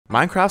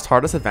Minecraft's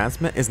hardest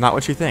advancement is not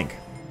what you think.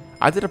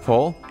 I did a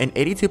poll, and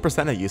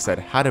 82% of you said,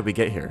 "How did we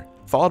get here?"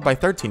 followed by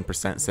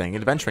 13% saying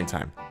adventuring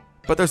time.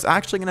 But there's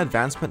actually an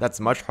advancement that's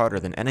much harder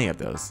than any of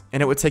those,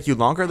 and it would take you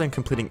longer than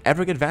completing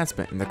every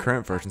advancement in the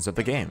current versions of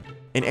the game.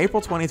 In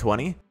April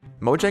 2020,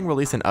 Mojang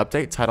released an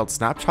update titled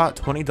Snapshot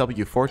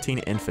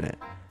 20W14 Infinite.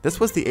 This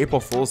was the April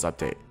Fool's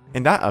update.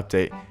 In that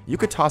update, you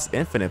could toss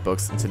infinite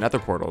books into nether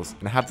portals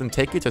and have them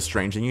take you to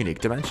strange and unique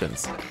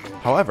dimensions.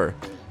 However,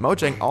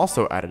 Mojang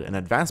also added an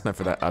advancement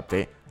for that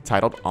update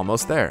titled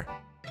Almost There.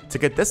 To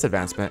get this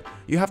advancement,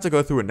 you have to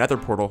go through a nether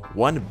portal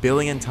 1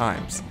 billion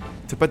times.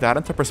 To put that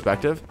into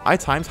perspective, I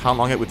timed how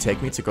long it would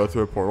take me to go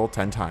through a portal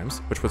 10 times,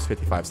 which was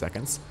 55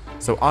 seconds.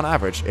 So on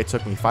average, it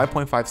took me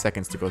 5.5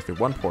 seconds to go through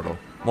one portal.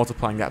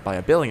 Multiplying that by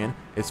a billion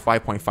is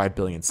 5.5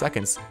 billion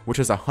seconds, which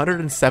is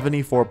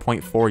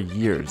 174.4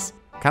 years.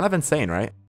 Kind of insane, right?